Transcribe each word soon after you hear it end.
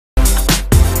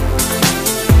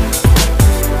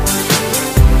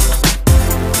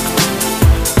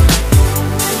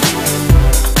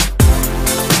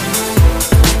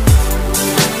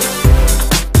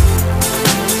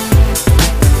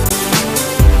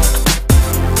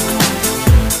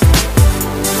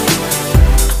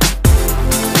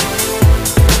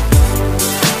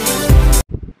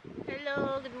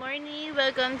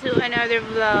another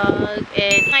vlog.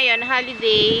 And ngayon,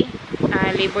 holiday.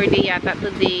 Labor Day yata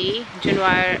today.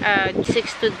 January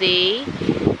 6 today.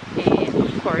 And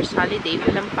of course, holiday.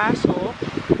 Walang pasok.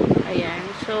 Ayan.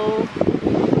 So,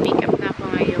 makeup na ako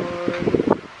ngayon.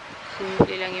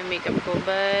 Simple lang yung makeup ko.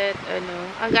 But,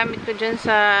 ang gamit ko dyan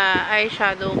sa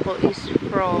eyeshadow ko is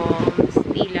from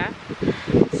Stila.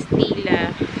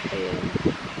 Ayan.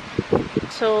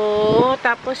 So,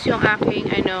 tapos yung aking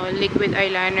liquid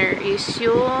eyeliner is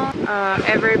yung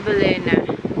Everbelena.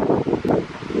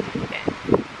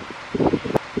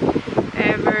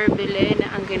 Everbelena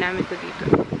ang ginamit ko dito.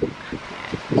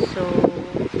 Ayan. So,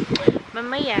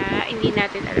 mamaya, hindi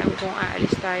natin alam kung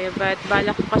aalis tayo. But,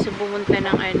 bala ko kasi bumunta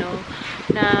ng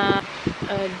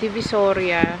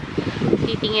Divisoria.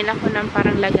 Titingin ako ng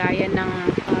parang lagayan ng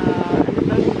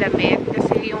damit.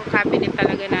 Kasi yung cabinet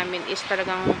talaga namin is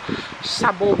talagang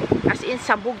sabog. As in,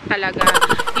 sabog talaga.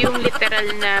 Yung literal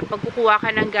na pagkukuha ka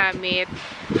ng gamit,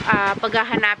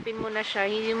 paghahanapin mo na siya,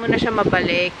 hindi mo na siya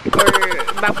mabalik. Or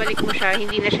babalik mo siya,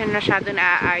 hindi na siya masyado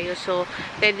naaayos. So,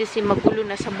 tendency magulo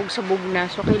na, sabog-sabog na.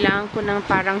 So, kailangan ko ng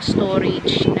parang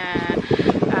storage na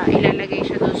ilalagay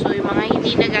siya doon. So, yung mga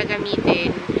hindi na gagamitin,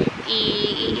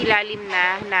 iilalim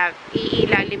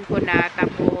ko na.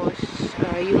 Tapos,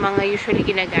 yung mga usually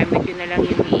ginagamit, yun na lang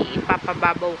yung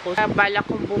ipapababaw ko. Bala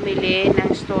kong bumili ng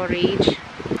storage.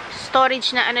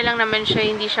 Storage na lang naman siya,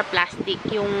 hindi siya plastic.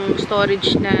 Yung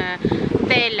storage na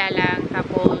tela lang.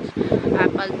 Tapos,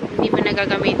 pag hindi mo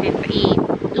nagagamitin,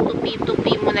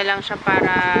 tutupi mo na lang siya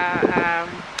para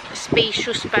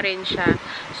spacious pa rin siya.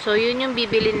 So, yun yung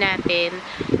bibili natin.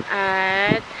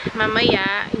 At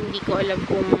mamaya, hindi ko alam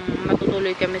kung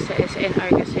matutuloy kami sa SNR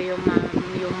kasi yung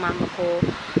mama ko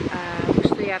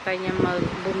gusto yata niya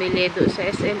bumili doon sa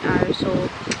SNR. So,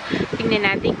 tingnan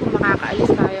natin kung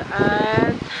makakaalis tayo.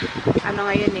 At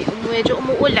ngayon medyo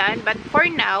umuulan. But for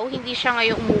now, hindi siya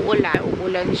ngayon umuulan.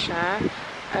 Uulan siya.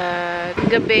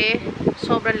 Gabi,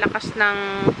 sobrang lakas ng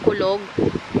kulog.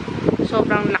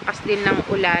 Sobrang lakas din ng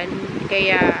ulan.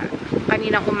 Kaya,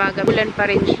 kaninang umaga, ulan pa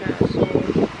rin siya. So,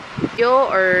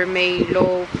 or may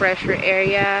low pressure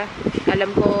area.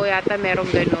 Alam ko yata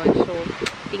merong ganun. So,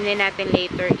 tingnan natin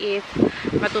later if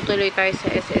matutuloy tayo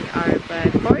sa SNR. But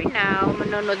for now,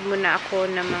 manonood muna ako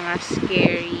ng mga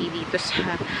scary dito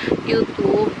sa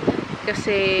YouTube.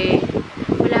 Kasi,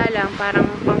 wala lang. Parang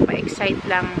pang-pa-excite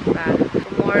lang pa.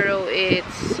 Tomorrow,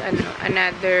 it's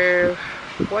another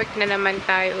work na naman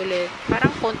tayo ulit.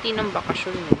 Parang konti ng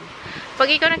bakasyon. Pag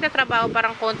ikaw nagtatrabaho,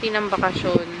 parang konti ng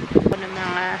bakasyon. Ng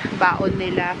mga baon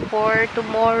nila for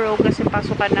tomorrow kasi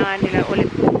pasukan na nga nila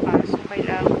ulit bukas. So,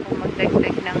 kailangan ko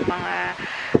magdagdag ng mga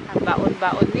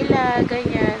baon-baon nila,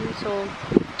 ganyan. So,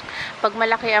 pag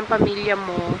malaki ang pamilya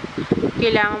mo,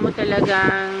 kailangan mo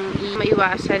talagang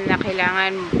maiwasan na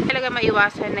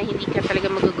maiwasan na hindi ka talaga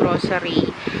mag-grocery.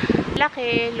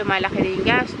 Lumalaki din yung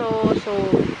gasto.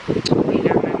 So,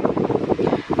 kailangan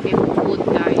may food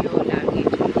tayo lagi.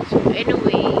 So,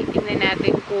 anyway, tingnan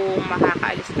natin kung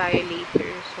makakaalis tayo later.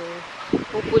 So,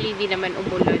 hopefully di naman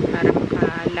umulan para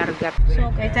makalargat.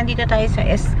 So, guys, nandito tayo sa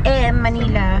SM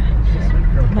Manila.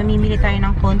 Mamimili tayo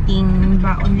ng konting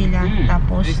baon nila.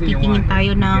 Tapos, titingin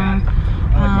tayo ng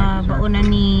baonan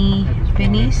ni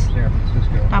Venice.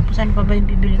 Tapos, ano pa ba yung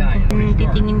bibili ko?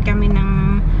 Titingin kami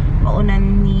ng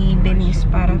baonan ni Venice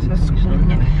para sa school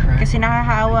niya. Kasi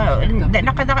nakakahawa.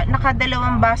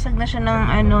 Nakadalawang basag na siya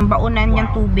ng baonan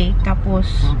niyang tubig.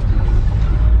 Tapos,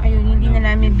 ayun, hindi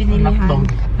na namin binilihan.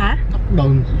 Ha?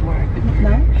 Knockdown?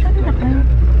 Saan knockdown?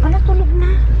 Natulog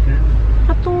na.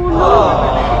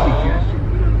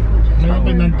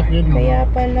 Kaya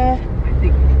pala.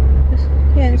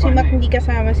 Yan, si Mac hindi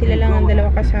kasama. Sila lang ang dalawa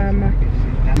kasama.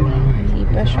 Hindi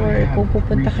pa sure kung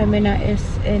pupunta kami na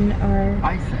SNR.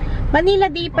 Manila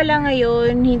Day pala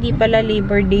ngayon. Hindi pala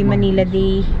Labor Day, Manila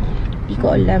Day. Hindi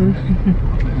ko alam.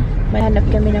 Mahanap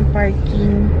kami ng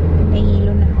parking.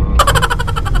 Nahihilo na.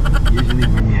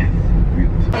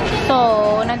 So,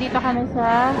 nandito kami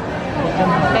sa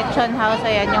Lechon House.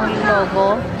 Ayan yung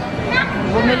logo.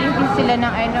 Bumili din sila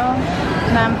ng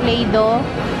ng Play-Doh.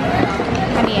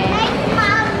 Ano yan?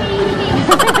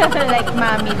 Like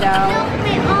mommy daw.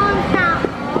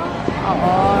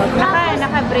 Oo.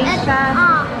 Naka-brace siya.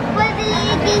 Pwede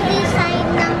i-design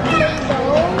ng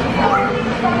Play-Doh.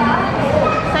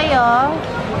 Sa'yo?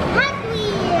 Hot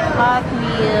Wheels. Hot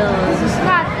Wheels. This is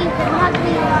not even Hot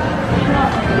Wheels.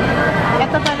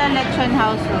 Ito pala Lechon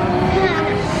House.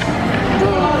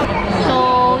 So,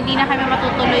 hindi na kami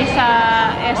matutuloy sa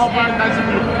SM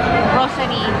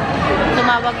grocery.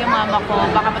 Tumawag yung mama ko.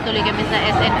 Baka matuloy kami sa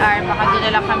SNR. Baka doon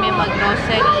na lang kami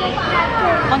mag-grocery.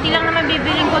 Konti lang naman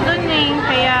bibiling ko doon eh.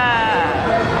 Kaya,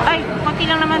 konti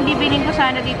lang naman bibiling ko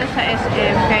sana dito sa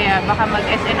SM. Kaya baka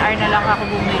mag-SNR na lang ako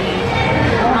bumili.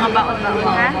 Mga baon-baon,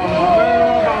 ha?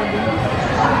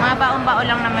 Mga baon-baon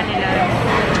lang naman nila.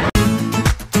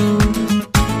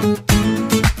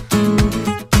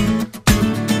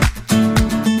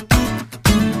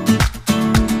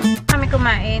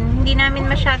 Hindi namin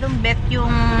masyadong bet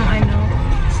yung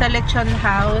sa lechon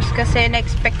house kasi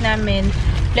na-expect namin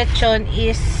lechon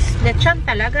is lechon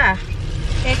talaga.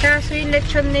 Kaso yung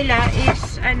lechon nila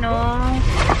is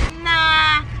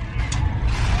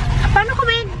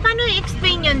paano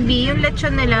i-explain yun, B? Yung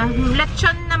lechon nila,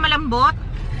 lechon na malambot.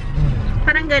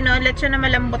 Parang gano'n, lechon na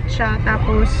malambot siya.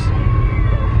 Tapos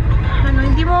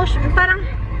hindi mo parang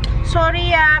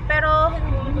sorry pero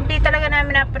hindi talaga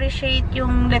namin appreciate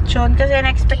yung lechon kasi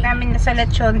na-expect namin na sa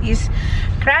lechon is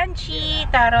crunchy,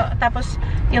 tapos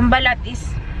yung balat is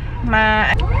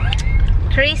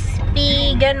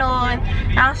crispy, ganon.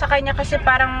 Ang sa kanya kasi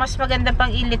parang mas maganda pang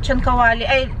i-lechon kawali,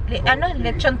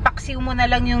 lechon paksiw mo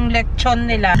na lang yung lechon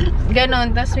nila.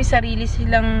 Ganon, tapos may sarili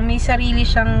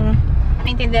siyang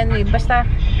maintindihan mo, basta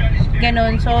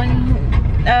ganon. So,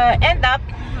 end up,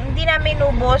 hindi namin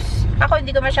ubos. Ako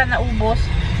hindi ko masyadong naubos.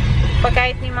 Pag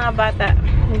kahit ni mga bata,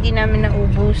 hindi namin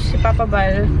naubos. Si Papa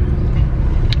Bal,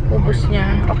 ubos niya.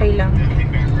 Okay lang.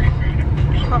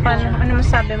 Ano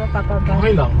masabi mo, Papa Bal?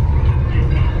 Okay lang.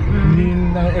 Hindi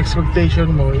na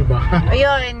expectation mo, iba.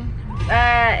 Ayun.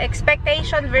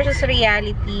 Expectation versus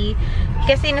reality.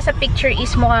 Kasi nasa picture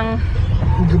is mukhang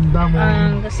ganda mo.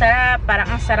 Sarap. Parang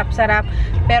ang sarap-sarap.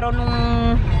 Pero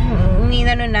nung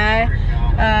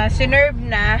sinerve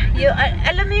na,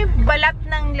 alam mo yung balat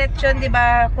ng lechon, di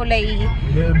ba, kulay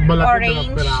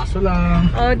orange? Peraso lang.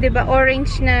 Di ba,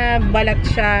 orange na balat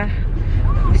siya.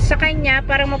 Sa kanya,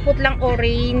 parang maputlang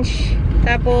orange.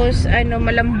 Tapos,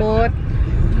 malambot.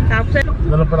 Tapos,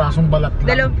 dalawang perasong balat lang.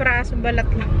 Dalawang perasong balat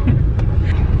lang.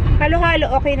 Halo-halo,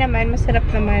 okay naman, masarap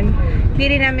naman.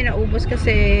 Hindi rin namin naubos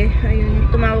kasi, ayun,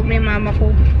 tumawag na yung mama ko.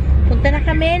 Punta na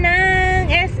kami ng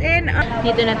SNR.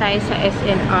 Dito na tayo sa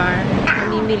SNR.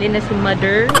 Mamimili na si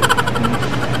Mother.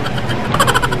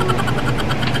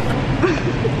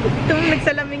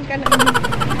 Nagsalamin ka lang.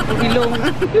 Ilong.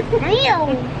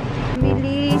 Ayaw.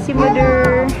 Mili si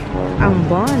Mother. Ang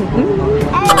bon.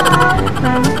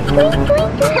 Ang bon.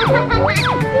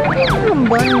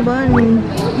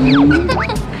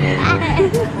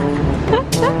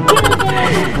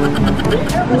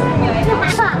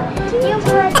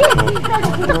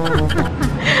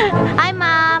 Hi,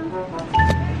 Mom.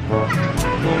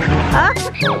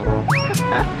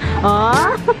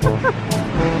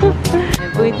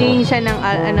 Puwitingin siya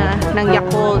ng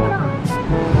Yakult.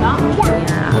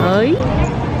 Ay.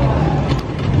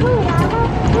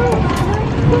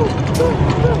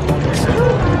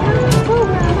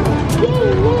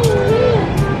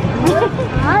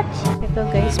 Ito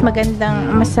guys,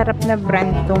 masarap na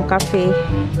brand tong cafe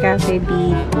de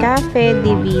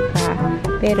Vita.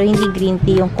 Pero hindi green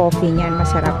tea yung coffee niyan,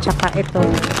 masarap. Tsaka ito,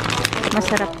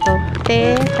 masarap to.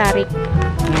 Te tarik.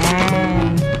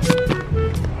 Yan.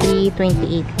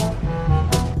 3.28.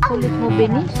 Kulit mo,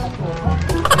 Venice.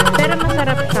 Pero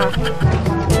masarap siya.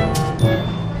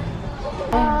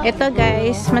 Ito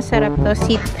guys, masarap to.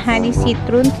 Honey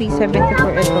citron,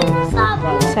 374 ito.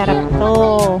 Sarap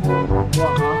to.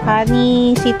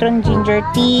 Honey citron ginger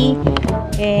tea.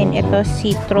 And ito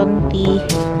citron tea.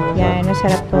 Yan,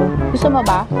 masarap to. Gusto mo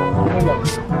ba?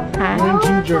 Ha?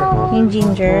 Yung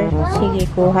ginger. Sige,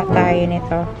 kuha tayo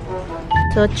nito.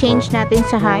 So, change natin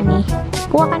sa honey.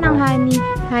 Kuha ka ng honey.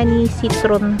 Honey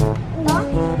citron.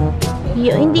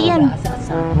 Hindi yan.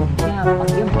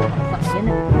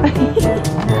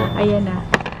 Ayan na.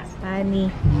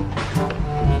 Honey.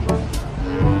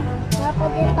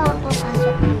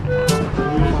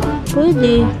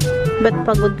 Pwede. Ba't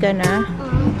pagod ka na?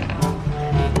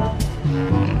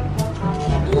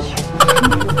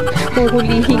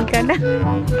 Puhulihin ka na.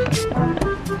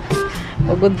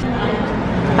 Pagod.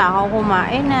 Tao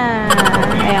kumain na.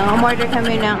 Ayan, umorder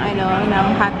kami ng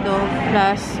hotdog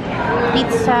plus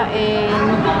pizza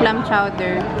and clam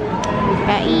chowder.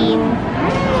 Kain.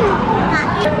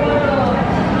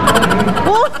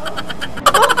 Oh!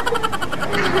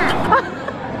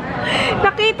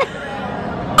 Nakita.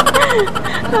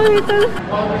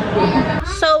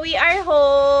 So, we are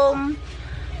home.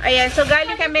 Ayan, so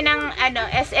galing kami ng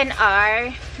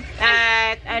SNR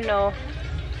at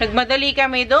nagmadali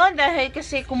kami doon dahil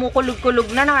kasi kumukulog-kulog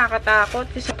na, nakakatakot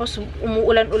kasi tapos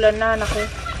umuulan-ulan na, naku.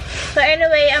 So,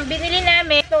 anyway, ang binili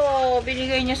namin, ito,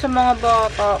 binigay niya sa mga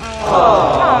bata.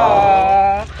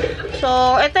 Aww.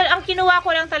 So, ito, ang kinuha ko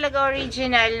lang talaga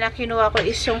original na kinuha ko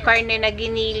is yung karne na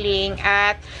giniling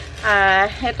at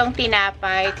itong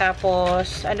tinapay.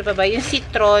 Tapos, ano pa ba? Yung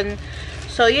citron.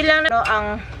 So, yun lang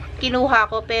ang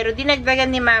kinuha ko. Pero, dinagdagan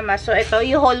ni Mama. So, ito,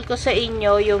 i-haul ko sa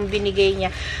inyo yung binigay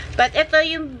niya. But, ito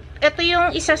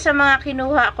yung isa sa mga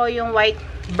kinuha ko, yung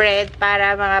white bread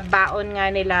para mga baon nga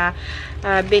nila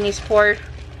Venice for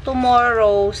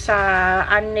tomorrow sa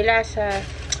nila sa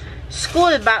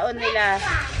school baon nila.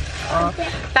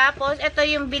 Tapos ito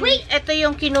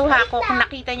yung kinuha ko kung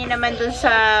nakita niyo naman dun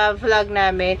sa vlog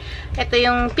namin. Ito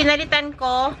yung pinalitan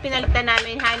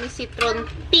namin honey citron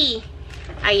tea.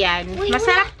 Ayan.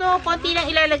 Masarap to. Konti lang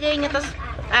ilalagay niyo tapos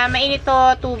mainit to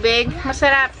tubig.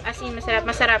 Masarap. As in,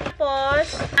 masarap.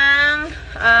 Tapos,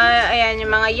 ayan, yung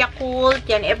mga Yakult.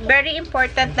 Yan. Very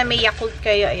important na may Yakult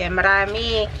kayo. Ayan,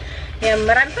 marami. Ayan,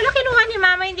 marami pala kinuha ni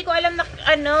Mama. Hindi ko alam na,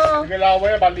 ano.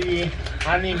 Galawa, bali,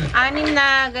 6. 6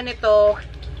 na ganito.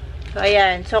 So,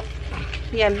 ayan. So,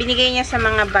 yan, binigay niya sa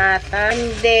mga bata.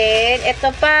 And then, ito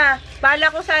pa.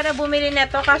 Bala ko sana bumili na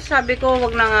to kasi sabi ko,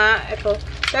 wag na nga. Ito.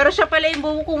 Pero siya pala yung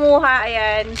kumuha.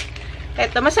 Ayan.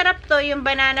 Ito, masarap to, yung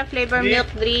banana flavor milk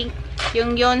drink,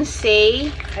 yung Yonsei.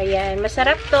 Ayan,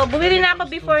 masarap to. Bumili na ako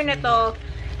before na to.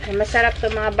 Ayan, masarap to,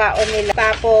 mga baon nila.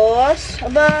 Tapos,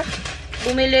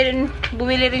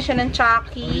 bumili rin siya ng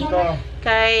Chucky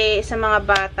sa mga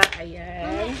bata.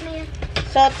 Ayan.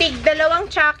 So, tig 2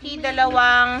 Chucky, 2,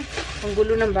 ang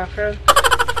gulo ng background.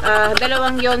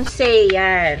 2 Yonsei,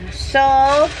 yan. So,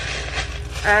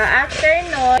 after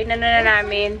no, inano na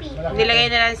namin, nilagay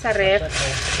na lang sa ref.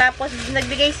 Tapos,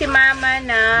 nagbigay si Mama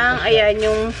ng, ayan,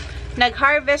 yung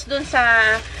nag-harvest dun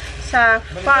sa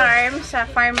farm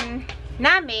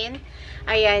namin.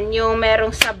 Ayan, yung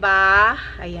merong saba.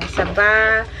 Ayan,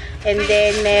 saba. And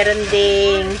then, meron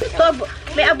ding,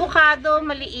 may avocado,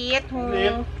 maliit.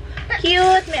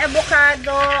 Cute, may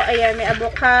avocado. Ayan, may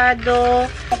avocado.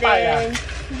 Then,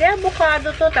 may avocado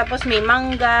to. Tapos, may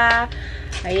mangga.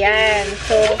 Ayan.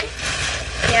 So,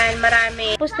 yan,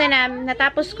 marami.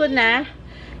 Natapos ko na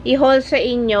i-haul sa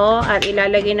inyo at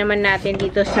ilalagay naman natin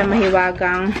dito sa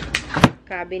mahiwagang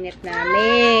cabinet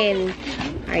namin.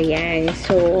 Ayan.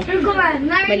 So,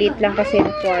 maliit lang kasi yung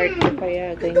kwarto.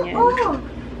 Kaya, ganyan.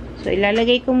 So,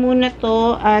 ilalagay ko muna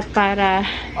to at para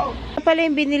pala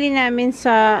yung binili namin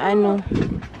sa,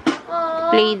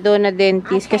 Play-Doh na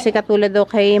dentist. Kasi katulad daw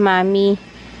kay Mami.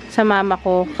 Sa mama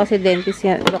ko. Kasi dentist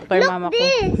yan. Doktor mama ko.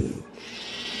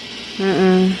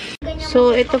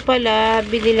 So, ito pala.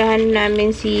 Binilahan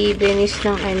namin si Venice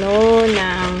ng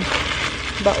ng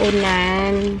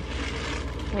baonan.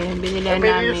 Ayan, binilahan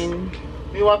namin.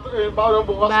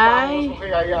 By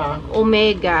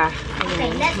Omega.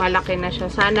 Ayan, malaki na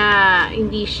siya. Sana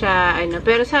hindi siya,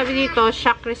 pero sabi dito,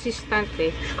 shock resistant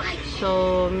eh.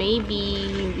 So,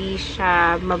 maybe hindi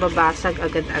siya mababasag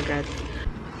agad-agad.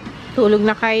 Tulog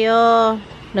na kayo.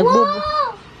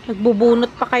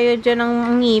 Nagbubunot pa kayo dyan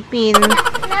ng ngipin.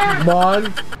 Ball.